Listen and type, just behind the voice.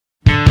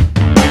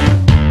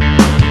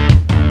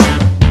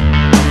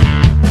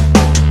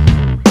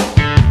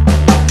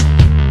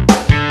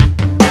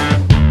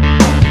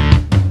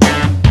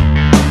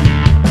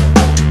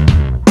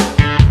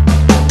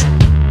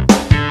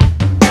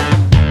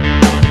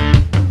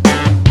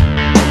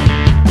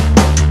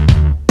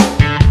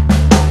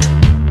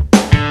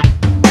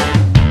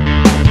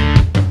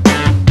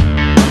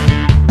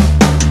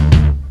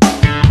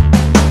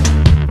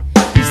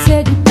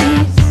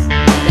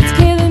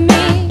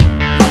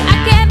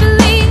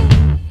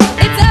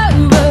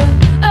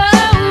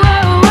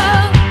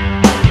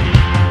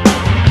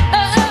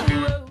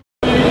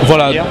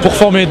Voilà, pour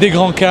former des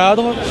grands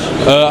cadres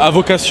à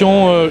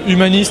vocation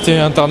humaniste et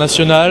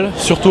internationale,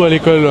 surtout à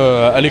l'école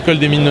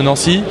des mines de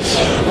Nancy,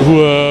 où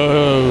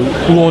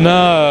on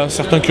a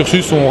certains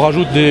cursus, où on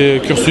rajoute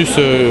des cursus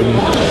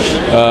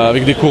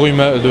avec des cours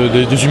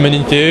des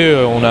humanités,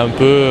 on a un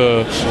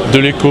peu de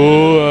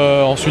l'éco,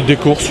 ensuite des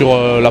cours sur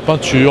la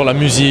peinture, la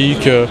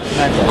musique,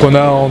 qu'on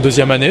a en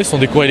deuxième année, ce sont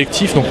des cours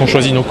électifs, donc on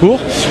choisit nos cours.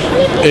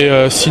 Et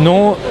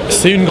sinon,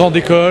 c'est une grande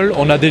école,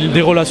 on a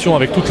des relations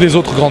avec toutes les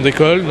autres grandes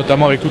écoles,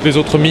 notamment avec toutes les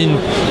autres mines,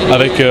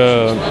 avec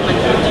le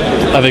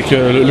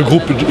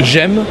groupe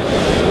GEM,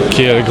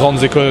 qui est les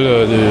grandes écoles,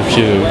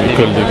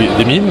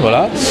 des mines,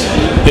 voilà.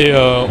 Et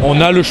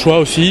on a le choix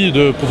aussi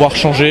de pouvoir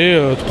changer,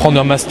 de prendre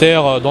un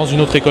master dans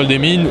une autre école des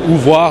mines, ou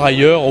voir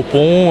ailleurs, au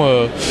Pont,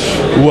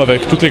 ou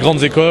avec toutes les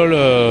grandes écoles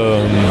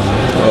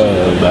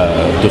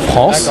de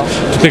France,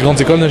 toutes les grandes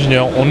écoles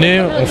d'ingénieurs.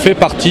 On fait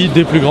partie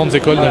des plus grandes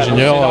écoles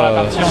d'ingénieurs. C'est dans la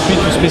partie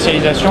ensuite de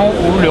spécialisation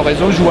où le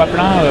réseau joue à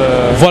plein.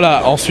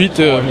 Voilà, ensuite,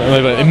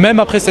 et même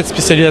après cette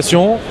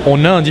spécialisation,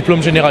 on a un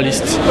diplôme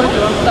généraliste.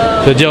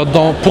 C'est-à-dire,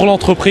 pour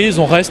l'entreprise,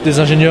 on reste des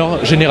ingénieurs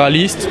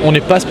généralistes, on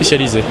n'est pas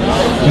spécialisé.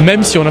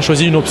 Même si on a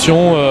choisi une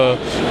option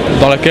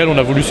dans laquelle on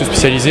a voulu se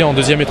spécialiser en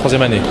deuxième et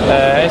troisième année.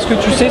 Est-ce que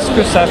tu sais ce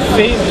que ça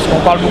fait, parce qu'on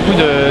parle beaucoup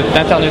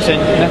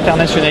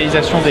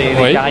d'internationalisation des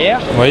carrières,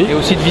 et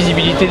aussi de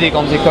visibilité des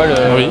grandes écoles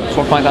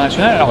sur le plan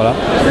international. Alors,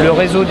 le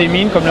réseau des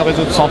mines, comme le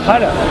réseau de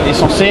Centrale, est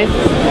censé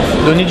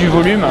donner du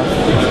volume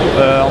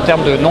en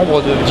termes de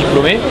nombre de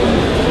diplômés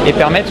et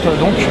permettre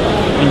donc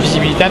une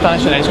visibilité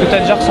internationale. Est-ce que tu as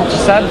déjà ressenti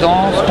ça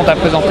dans ce qu'on t'a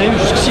présenté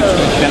jusqu'ici, parce que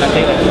tu viens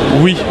d'intégrer?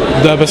 Oui,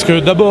 parce que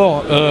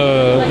d'abord,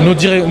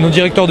 nos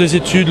directeurs des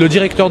études, le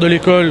directeur de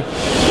l'école,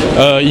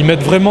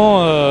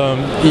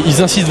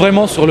 ils insistent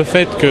vraiment sur le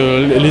fait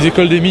que les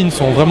écoles des mines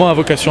sont vraiment à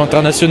vocation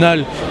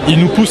internationale. Ils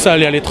nous poussent à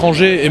aller à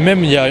l'étranger, et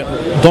même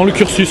dans le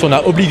cursus, on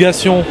a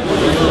obligation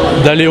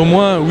d'aller au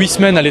moins 8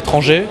 semaines à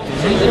l'étranger.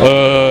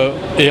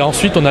 Et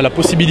ensuite, on a la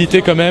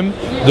possibilité quand même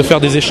de faire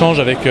des échanges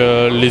avec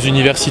les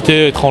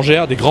universités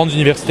étrangères, des grandes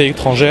universités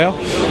étrangères.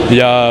 Il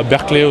y a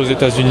Berkeley aux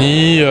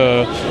États-Unis,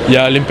 il y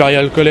a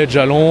l'Imperial College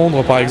à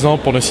Londres, par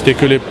exemple, pour ne citer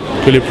que les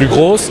plus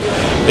grosses.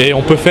 Et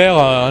on peut faire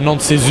un an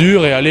de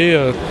césure et aller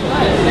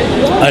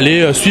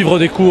suivre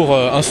des cours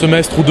un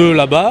semestre ou deux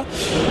là-bas,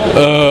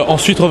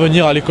 ensuite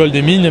revenir à l'école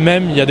des mines, et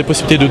même il y a des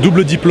possibilités de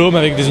double diplôme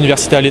avec des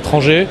universités à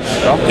l'étranger,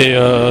 et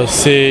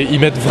ils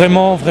mettent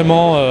vraiment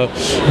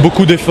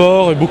beaucoup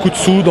d'efforts et beaucoup de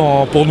sous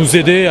pour nous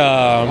aider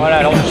à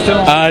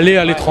aller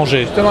à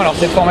l'étranger. Justement, alors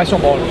cette formation,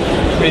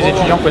 tous les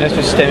étudiants connaissent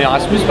le système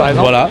Erasmus par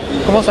exemple. Voilà.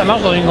 Comment ça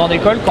marche dans une grande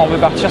école quand on veut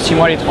partir 6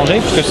 mois à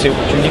l'étranger, puisque tu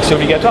me dis que c'est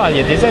obligatoire, il y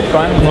a des aides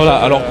quand même. Voilà,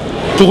 alors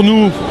pour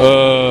nous,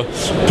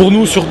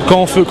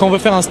 quand on veut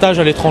faire un stage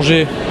à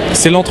l'étranger,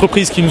 c'est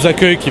l'entreprise qui nous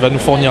accueille qui va nous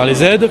fournir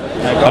les aides,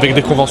 avec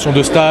des conventions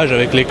de stage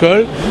avec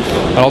l'école.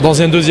 Alors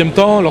dans un deuxième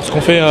temps,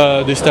 lorsqu'on fait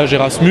des stages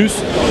Erasmus,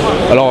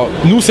 alors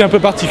nous c'est un peu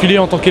particulier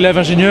en tant qu'élève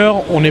ingénieur,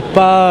 on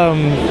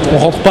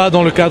rentre pas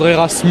dans le cadre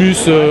Erasmus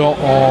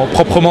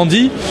proprement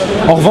dit.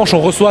 En revanche, on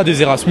reçoit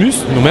des Erasmus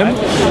nous-mêmes.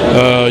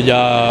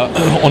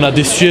 On a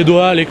des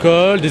Suédois à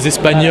l'école, des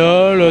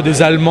Espagnols,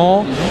 des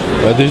Allemands,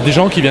 des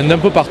gens qui viennent d'un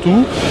peu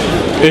partout.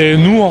 Et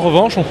nous, en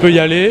revanche, on peut y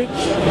aller,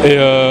 et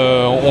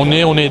on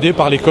est aidé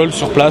par l'école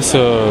sur place.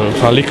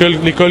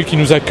 L'école qui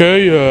nous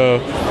accueille,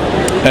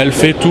 elle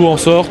fait en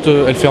sorte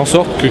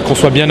qu'on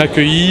soit bien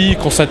accueilli,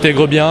 qu'on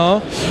s'intègre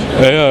bien,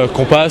 et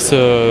qu'on passe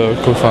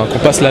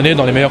l'année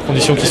dans les meilleures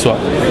conditions qui soient.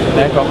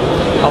 D'accord.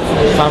 Il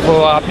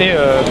faut rappeler,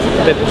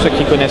 peut-être pour ceux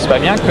qui ne connaissent pas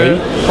bien, que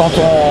quand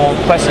on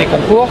passe les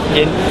concours, il y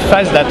a une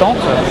phase d'attente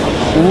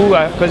où,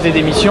 à cause des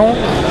démissions,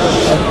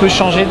 on peut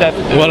changer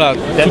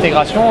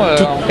d'intégration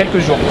en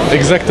quelques jours.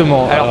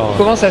 Exactement. Alors,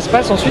 comment ça se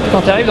passe ensuite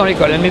quand tu arrives dans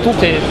l'école? Admettons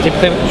que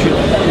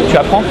tu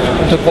apprends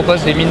qu'on te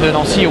propose des mines de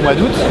Nancy au mois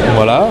d'août.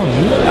 Voilà.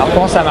 Alors,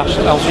 comment ça marche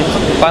ensuite?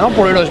 Par exemple,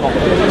 pour le logement.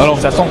 Alors,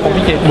 ça semble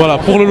compliqué. Voilà,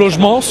 pour le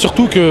logement,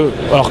 surtout que,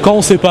 quand on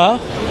ne sait pas,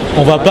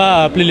 on va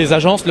pas appeler les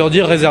agences, leur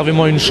dire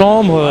réservez-moi une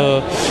chambre,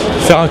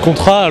 faire un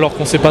contrat alors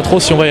qu'on ne sait pas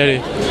trop si on va y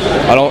aller.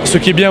 Alors ce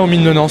qui est bien aux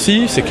mines de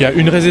Nancy, c'est qu'il y a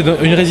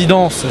une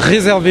résidence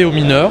réservée aux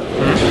mineurs,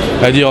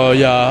 c'est-à-dire il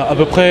y a à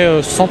peu près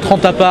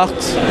 130 apparts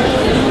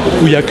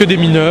où il n'y a que des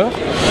mineurs.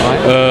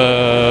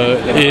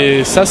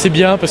 Et ça c'est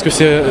bien parce que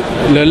c'est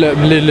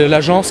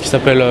l'agence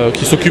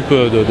qui s'occupe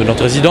de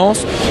notre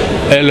résidence,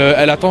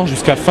 elle attend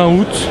jusqu'à fin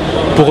août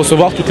pour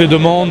recevoir toutes les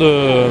demandes.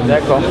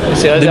 D'accord.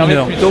 C'est réservé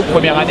plutôt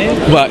première année?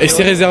 Voilà, et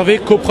c'est réservé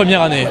qu'aux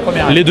premières années.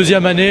 Les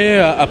deuxièmes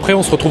années, après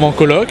on se retrouve en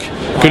coloc,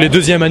 que les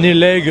deuxièmes années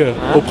lèguent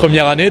aux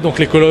premières années, donc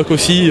les colocs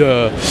aussi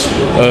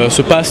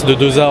se passent de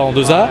 2A en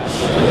 2A.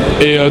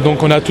 Et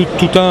donc on a tout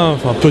un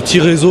petit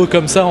réseau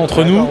comme ça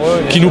entre nous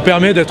qui nous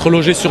permet d'être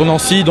logés sur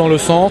Nancy, dans le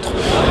centre,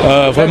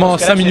 vraiment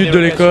 5 minutes de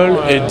l'école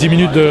et 10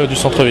 minutes du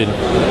centre-ville.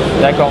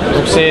 D'accord,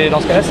 donc dans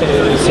ce cas-là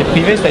c'est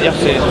privé, c'est-à-dire que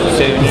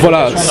c'est une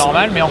location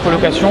normale mais en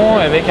colocation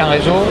avec un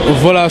réseau.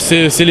 Voilà,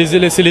 c'est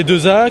les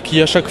 2A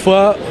qui à chaque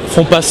fois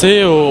font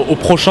passer au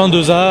prochain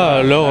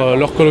 2A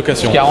leur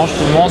colocation. Ce qui arrange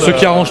tout le monde. Ce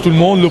qui arrange tout le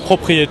monde, le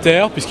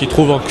propriétaire, puisqu'il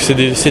trouve que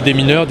c'est des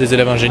mineurs, des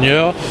élèves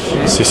ingénieurs,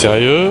 c'est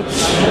sérieux.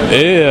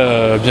 Et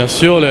bien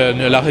sûr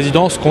la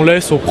résidence qu'on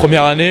laisse aux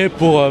premières années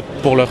pour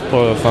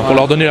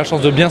leur donner la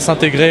chance de bien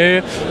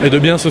s'intégrer et de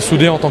bien se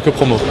souder en tant que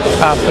promo.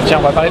 Ah tiens,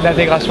 on va parler de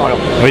l'intégration alors.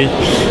 Oui.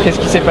 Qu'est-ce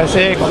qui s'est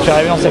passé quand tu es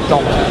arrivé en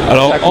septembre?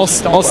 Alors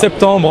en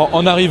septembre,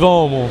 en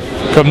arrivant, bon,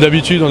 comme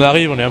d'habitude on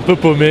arrive, on est un peu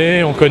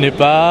paumé, on connaît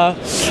pas,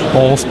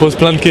 on se pose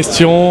plein de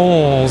questions,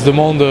 on se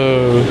demande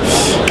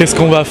qu'est-ce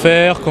qu'on va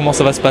faire, comment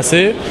ça va se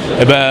passer.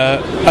 Et ben,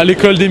 à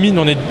l'école des mines,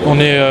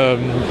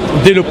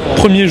 dès le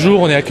premier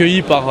jour, on est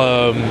accueilli par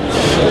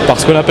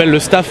ce qu'on appelle le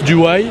staff du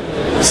Y.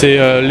 C'est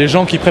les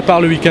gens qui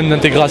préparent le week-end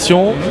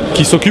d'intégration,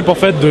 qui s'occupent en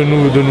fait de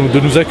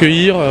nous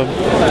accueillir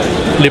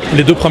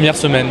les 2 premières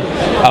semaines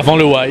avant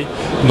le Y.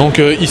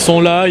 Donc ils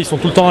sont là, ils sont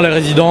tout le temps à la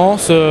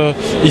résidence,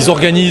 ils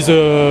organisent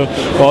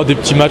des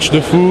petits matchs de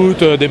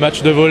foot, des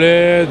matchs de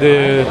volley,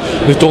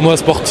 des tournois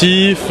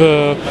sportifs,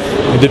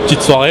 des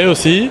petites soirées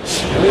aussi.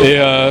 Et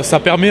ça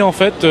permet en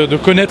fait de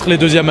connaître les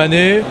 2e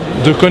années,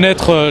 de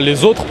connaître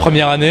les autres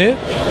premières années.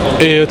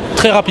 Et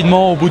très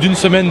rapidement, au bout d'une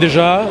semaine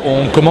déjà,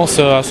 on commence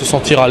à se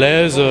sentir à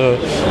l'aise,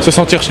 se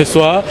sentir chez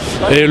soi.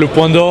 Et le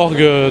point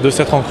d'orgue de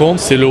cette rencontre,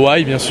 c'est le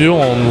Y bien sûr,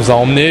 on nous a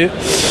emmenés.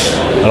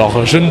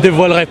 Alors je ne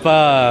dévoilerai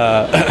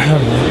pas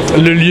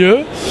le lieu,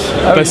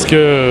 parce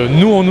que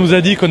nous on nous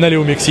a dit qu'on allait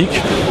au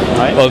Mexique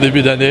en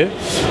début d'année.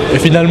 Et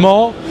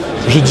finalement,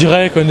 je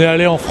dirais qu'on est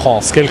allé en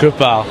France, quelque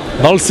part,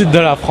 dans le sud de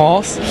la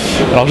France.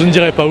 Alors je ne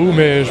dirais pas où,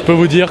 mais je peux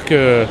vous dire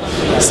que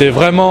c'est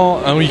vraiment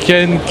un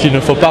week-end qu'il ne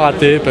faut pas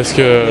rater parce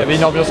que... Il y avait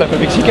une ambiance un peu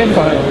mexicaine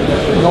quand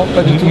même. Non,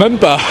 pas du tout. Même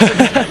pas.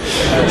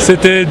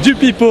 C'était du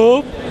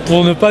pipeau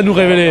pour ne pas nous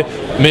révéler.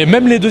 Mais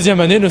même les 2e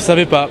années ne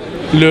savaient pas.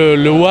 Le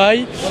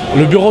Y,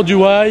 le bureau du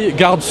Y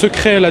garde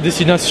secret la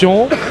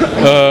destination,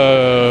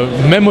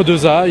 même au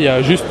 2A,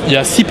 il y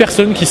a 6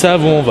 personnes qui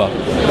savent où on va.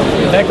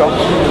 D'accord.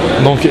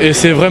 Donc, et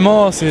c'est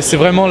vraiment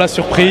la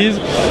surprise,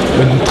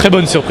 une très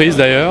bonne surprise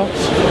d'ailleurs.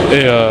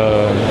 Et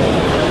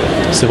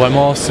c'est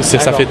vraiment,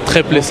 ça fait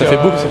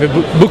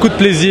beaucoup de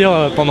plaisir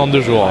pendant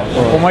 2 jours.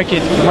 Pour moi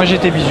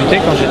j'étais bisuté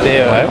quand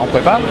j'étais en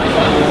prépa.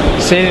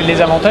 C'est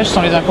les avantages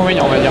sans les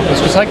inconvénients, on va dire.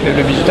 Parce que c'est vrai que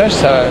le bisutage,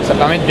 ça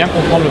permet de bien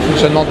comprendre le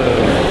fonctionnement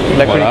de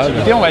la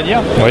collectivité, on va dire.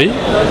 Oui.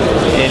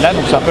 Et là,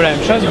 donc c'est un peu la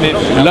même chose, mais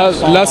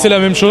là c'est la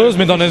même chose,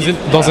 mais dans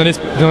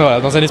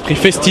un esprit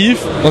festif,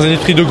 dans un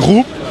esprit de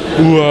groupe.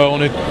 Où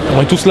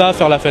on est tous là à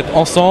faire la fête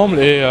ensemble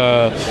et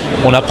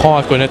on apprend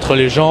à connaître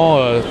les gens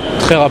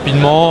très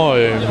rapidement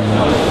et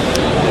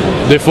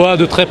des fois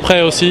de très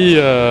près aussi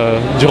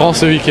durant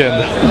ce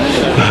week-end.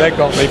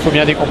 D'accord, il faut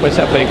bien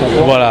décompresser après les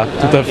concours. Voilà,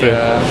 tout à fait.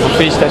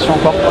 Félicitations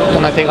encore pour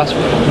ton intégration.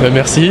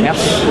 Merci.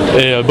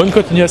 Et bonne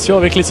continuation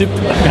avec les CIP.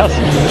 Merci.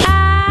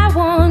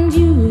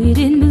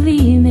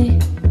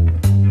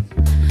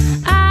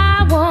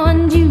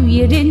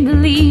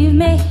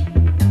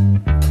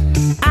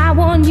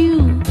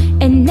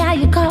 And now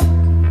you're caught.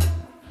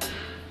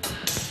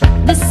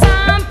 There's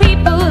some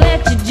people that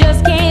you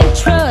just can't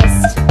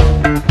trust.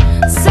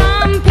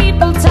 Some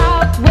people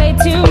talk way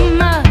too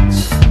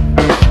much.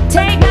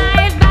 Take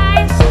my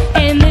advice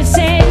and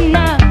listen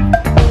up.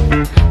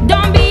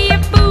 Don't be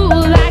a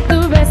fool like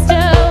the rest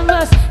of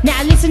us.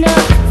 Now listen up.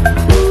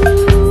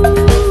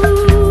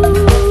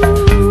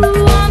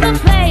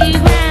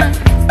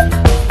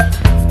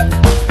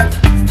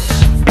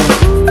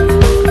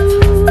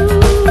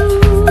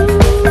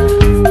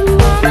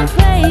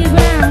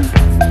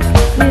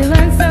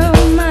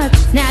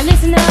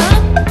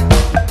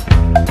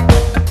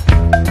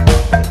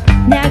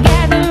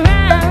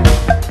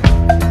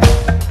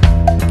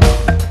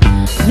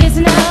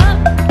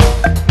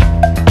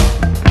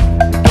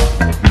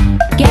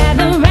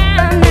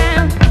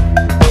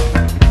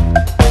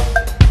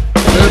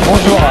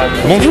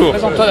 Bonjour.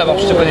 Présente-toi d'abord,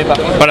 je te connais pas.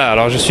 Voilà,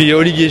 alors je suis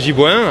Olivier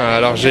Gibouin,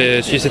 alors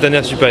je suis cette année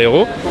à Super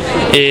Héros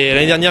et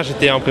l'année dernière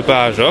j'étais en prépa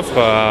à Joffre,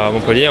 à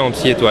Montpellier, en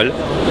psy étoile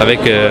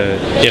avec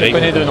Eric. Je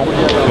connais 2 noms.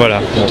 Voilà.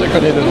 Je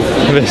connais 2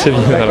 noms. C'est bien.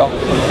 D'accord.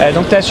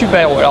 Donc tu es à Super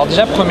Héros. Alors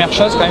déjà première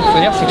chose quand même qu'il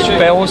faut dire, c'est que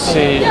Super Héros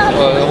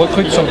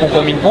recrute sur le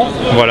concours Minpont.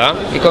 Voilà.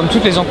 Et comme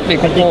toutes les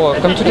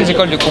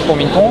écoles de concours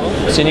Minpont,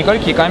 c'est une école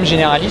qui est quand même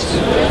généraliste.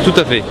 Tout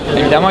à fait.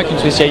 Évidemment avec une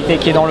spécialité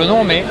qui est dans le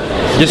nom, mais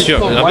bien sûr.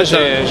 Moi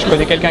je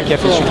connais quelqu'un qui a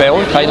fait Super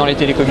Héros, il travaille dans les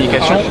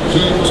télécommunications.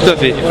 Tout à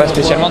fait. Et pas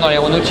spécialement dans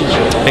l'aéronautique.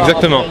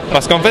 Exactement.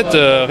 Parce qu'en fait,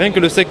 rien que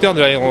le secteur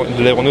de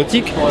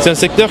l'aéronautique, c'est un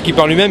secteur qui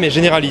par lui-même est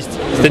généraliste.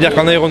 C'est-à-dire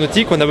qu'en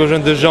aéronautique, on a besoin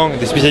de gens,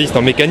 des spécialistes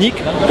en mécanique,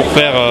 pour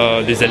faire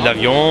des ailes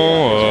d'avion,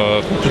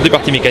 toutes les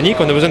parties mécaniques.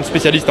 On a besoin de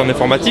spécialistes en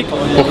informatique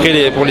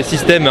pour les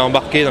systèmes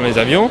embarqués dans les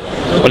avions.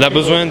 On a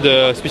besoin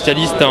de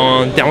spécialistes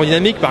en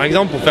thermodynamique, par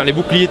exemple, pour faire les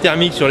boucliers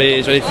thermiques sur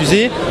les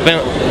fusées. Enfin,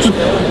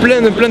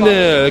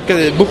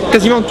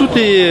 quasiment toutes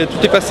les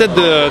facettes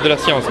de la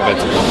science, en fait.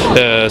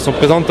 sont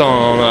présentes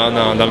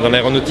dans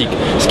l'aéronautique.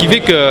 Ce qui fait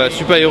que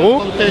Super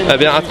Aero,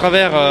 à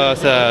travers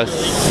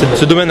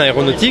ce domaine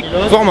aéronautique,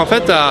 forme en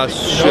fait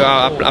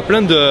sur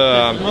plein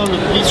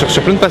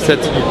de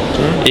facettes.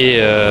 Et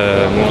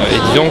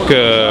disons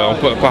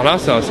que par là,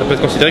 ça peut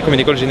être considéré comme une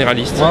école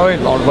généraliste. Oui,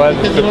 on le voit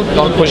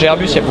dans le projet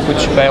Airbus, il y a beaucoup de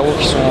super-héros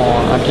qui sont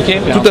impliqués.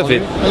 Tout à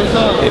fait.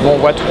 Et bon, on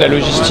voit toute la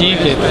logistique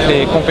et toutes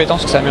les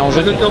compétences que ça met en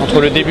jeu entre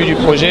le début du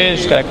projet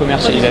jusqu'à la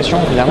commercialisation,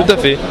 évidemment. Tout à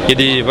fait.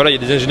 Il y a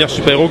des ingénieurs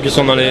super-héros qui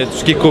sont dans tout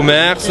ce qui est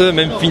commerce,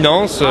 même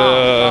finance,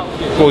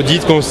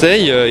 audit,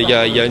 conseil. Il y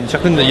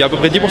a à peu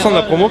près 10% de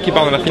la promo qui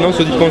part dans la finance,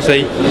 audit,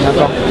 conseil.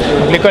 D'accord.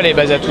 Donc l'école est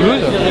basée à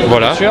Toulouse,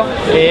 voilà. Bien sûr.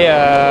 Et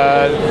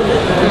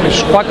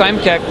je crois quand même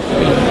qu'il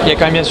y a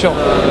quand même bien sûr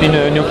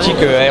une optique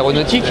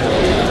aéronautique.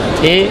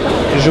 Et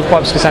je crois,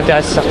 parce que ça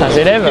intéresse certains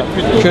élèves,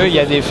 qu'il y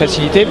a des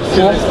facilités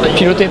pour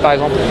piloter par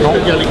exemple, non?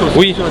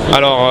 Oui,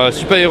 alors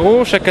Super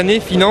Aero chaque année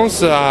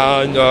finance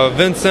à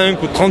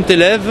 25 ou 30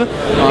 élèves,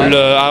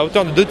 à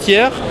hauteur de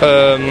 2/3,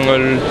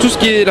 tout ce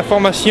qui est la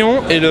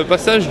formation et le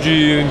passage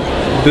du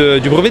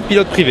brevet de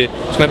pilote privé,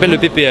 ce qu'on appelle le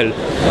PPL.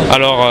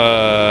 Alors,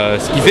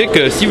 ce qui fait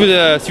que si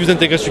vous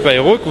intégrez Super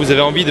Aero, que vous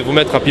avez envie de vous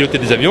mettre à piloter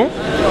des avions,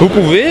 vous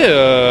pouvez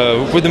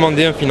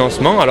demander un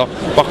financement. Alors,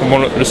 par contre, bon,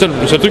 le seul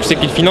truc, c'est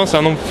qu'il finance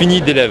un nombre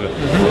fini d'élèves.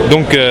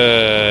 Donc,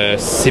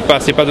 c'est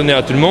pas donné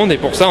à tout le monde, et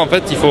pour ça, en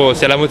fait,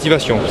 c'est à la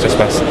motivation que ça se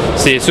passe.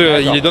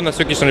 Il les donne à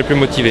ceux qui sont les plus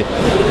motivés.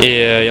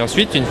 Et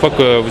ensuite, une fois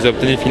que vous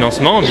obtenez le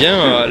financement, eh bien,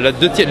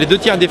 les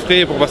 2/3 des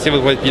frais pour passer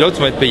votre brevet de pilote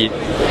vont être payés.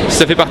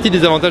 Ça fait partie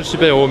des avantages de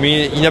Super Aero,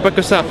 mais il n'y a pas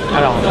que ça.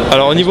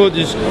 Alors au niveau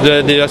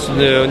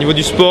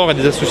du sport et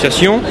des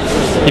associations,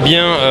 eh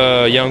bien,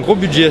 il y a un gros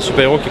budget à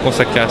Super Aero qui est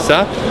consacré à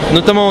ça,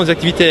 notamment aux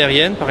activités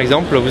aériennes. Par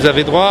exemple, vous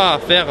avez droit à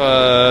faire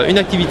une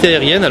activité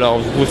aérienne. Alors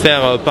vous pouvez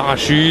faire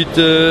parachute,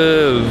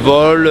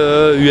 vol,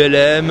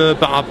 ULM,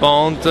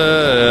 parapente,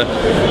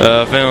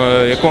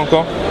 il y a quoi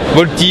encore,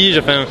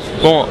 voltige,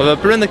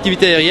 plein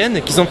d'activités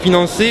aériennes qui sont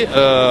financées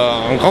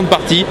en grande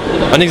partie.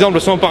 Un exemple, le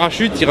saut en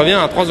parachute, il revient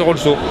à 3 € le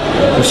saut,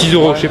 ou 6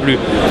 €, je sais plus.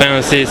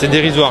 C'est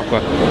dérisoire, quoi.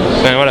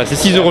 Voilà, c'est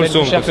 6 € le saut. C'est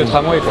plus cher que le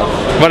tramway, quoi.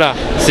 Voilà,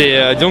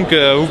 donc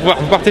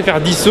vous partez faire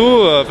 10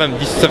 sauts,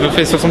 ça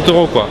fait 60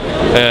 €, quoi.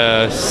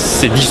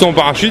 C'est 10 sauts en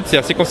parachute, c'est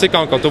assez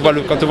conséquent quand on voit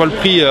le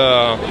prix.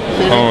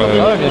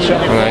 Bien sûr.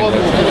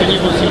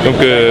 Donc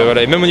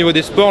voilà, et même au niveau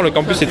des sports, le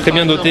campus est très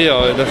bien doté.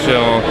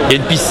 Il y a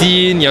une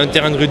piscine, il y a un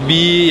terrain de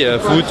rugby,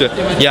 foot,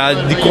 il y a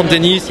des cours de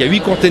tennis, il y a 8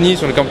 cours de tennis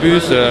sur le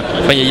campus.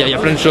 Il y a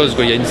plein de choses,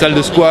 quoi. Il y a une salle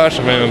de squash.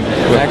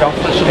 D'accord.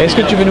 Est-ce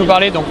que tu veux nous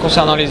parler donc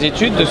concernant les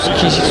études de ce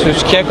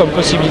qu'il y a comme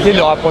possibilité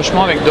de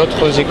rapprochement avec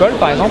d'autres écoles,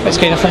 par exemple? Est-ce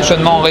qu'il y a un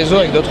fonctionnement en réseau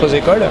avec d'autres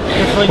écoles?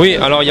 Oui,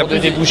 alors il y a des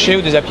débouchés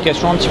ou des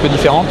applications un petit peu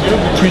différentes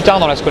plus tard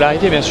dans la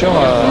scolarité, bien sûr,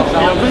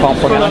 pas en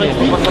première année.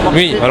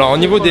 Oui, alors au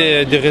niveau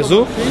des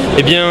réseaux,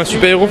 eh bien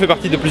Super Aero fait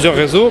partie de plusieurs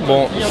réseaux.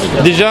 Bon,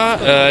 déjà,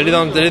 elle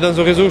est dans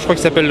un réseau, je crois,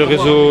 qui s'appelle le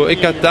réseau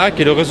ECATA,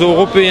 qui est le réseau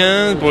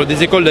européen pour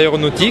des écoles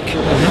d'aéronautique.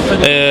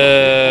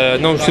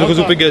 Non, c'est le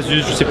réseau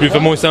Pegasus, je sais plus,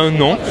 vraiment c'est un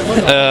nom.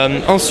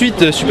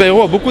 Ensuite, Super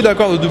Aero a beaucoup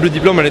d'accords de double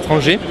diplôme à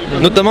l'étranger,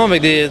 notamment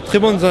avec des très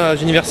bonnes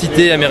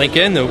universités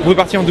américaines. Vous pouvez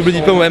partir en double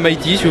diplôme au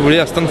MIT si vous voulez,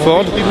 à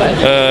Stanford.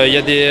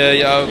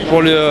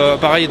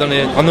 Pareil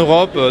en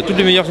Europe, toutes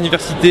les meilleures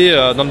universités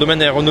dans le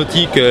domaine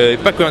aéronautique, et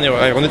pas que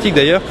en aéronautique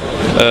d'ailleurs,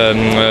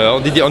 ont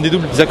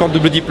des accords de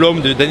double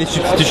diplôme d'année de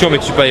substitution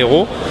avec Super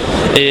Aero.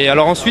 Et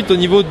alors ensuite, au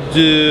niveau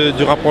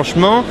du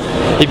rapprochement,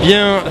 eh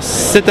bien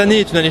cette année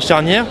est une année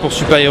charnière pour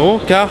Super Aero,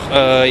 car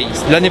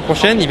l'année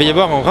prochaine il va y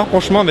avoir un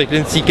rapprochement avec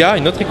l'NCK,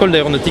 une autre école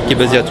d'aéronautique qui est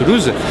basée à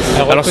Toulouse.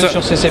 Elle recrute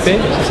sur CCP,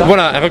 c'est ça?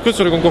 Voilà, elle recrute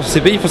sur le concours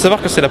CCP. Il faut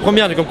savoir que c'est la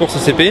première du concours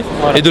CCP,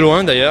 voilà. Et de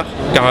loin d'ailleurs,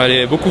 car elle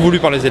est beaucoup voulue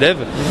par les élèves.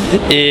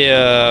 Et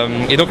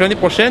donc l'année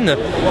prochaine,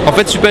 en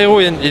fait, Super Aero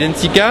et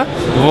l'NCK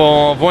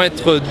vont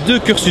être deux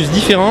cursus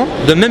différents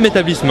d'un même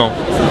établissement.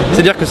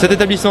 C'est-à-dire que cet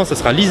établissement, ça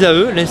sera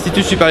l'ISAE,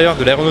 l'Institut supérieur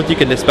de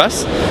l'aéronautique et de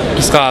l'espace,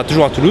 qui sera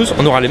toujours à Toulouse.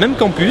 On aura les mêmes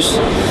campus,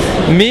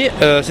 mais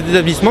cet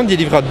établissement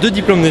délivrera deux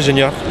diplômes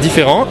d'ingénieurs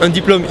différents, un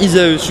diplôme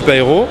ISAE Super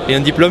Aero et un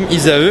diplôme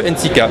ISAE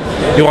NCK.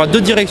 Il y aura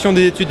deux directions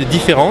des études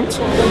différentes,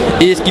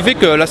 et ce qui fait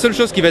que la seule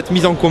chose qui va être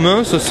mise en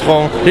commun, ce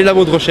seront les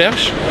labos de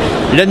recherche,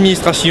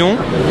 l'administration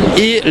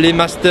et les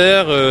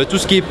masters, tout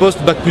ce qui est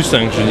post-Bac plus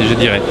 5, je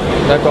dirais.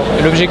 D'accord.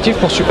 Et l'objectif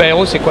pour Super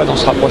Aero, c'est quoi dans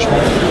ce rapprochement?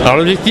 Alors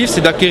l'objectif,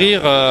 c'est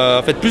d'acquérir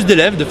en fait, plus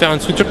d'élèves, de faire une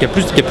structure qui a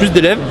plus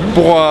d'élèves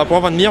pour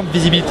avoir une meilleure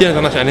visibilité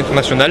à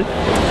l'international.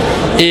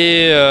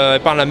 Et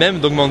par là même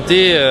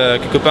d'augmenter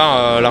quelque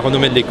part la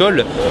renommée de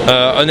l'école.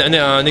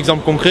 Un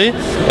exemple concret,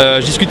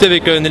 je discutais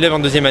avec un élève en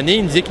deuxième année,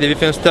 il me disait qu'il avait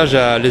fait un stage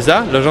à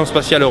l'ESA, l'Agence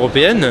spatiale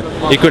européenne,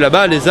 et que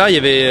là-bas à l'ESA il y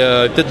avait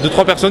peut-être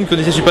 2-3 personnes qui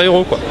connaissaient Super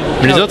Aero, quoi.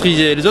 Mais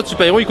les autres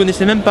Super Aero ils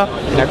connaissaient même pas.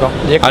 D'accord.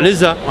 À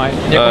l'ESA. Ouais.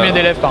 Il y a combien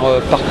d'élèves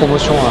par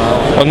promotion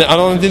on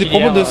a des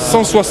promos de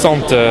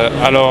 160.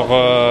 Alors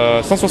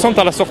 160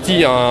 à la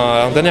sortie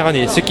en dernière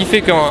année. Ce qui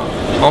fait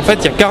qu'en fait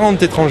il y a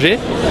 40 étrangers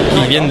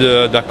qui viennent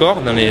d'accord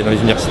dans les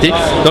universités. l'université.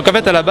 Donc en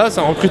fait à la base,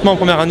 en recrutement en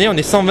première année, on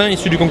est 120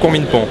 issus du concours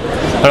Mine-Pont.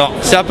 Alors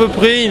c'est à peu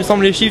près, il me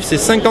semble les chiffres, c'est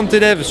 50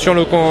 élèves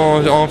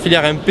en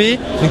filière MP,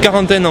 une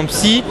quarantaine en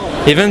psy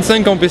et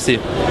 25 en PC.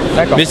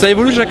 D'accord. Mais ça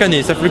évolue chaque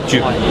année, ça fluctue.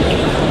 Ouais.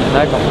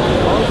 D'accord.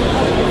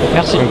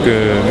 Merci. Donc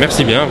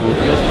merci bien à vous.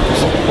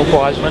 Bon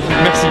courage.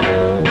 Merci.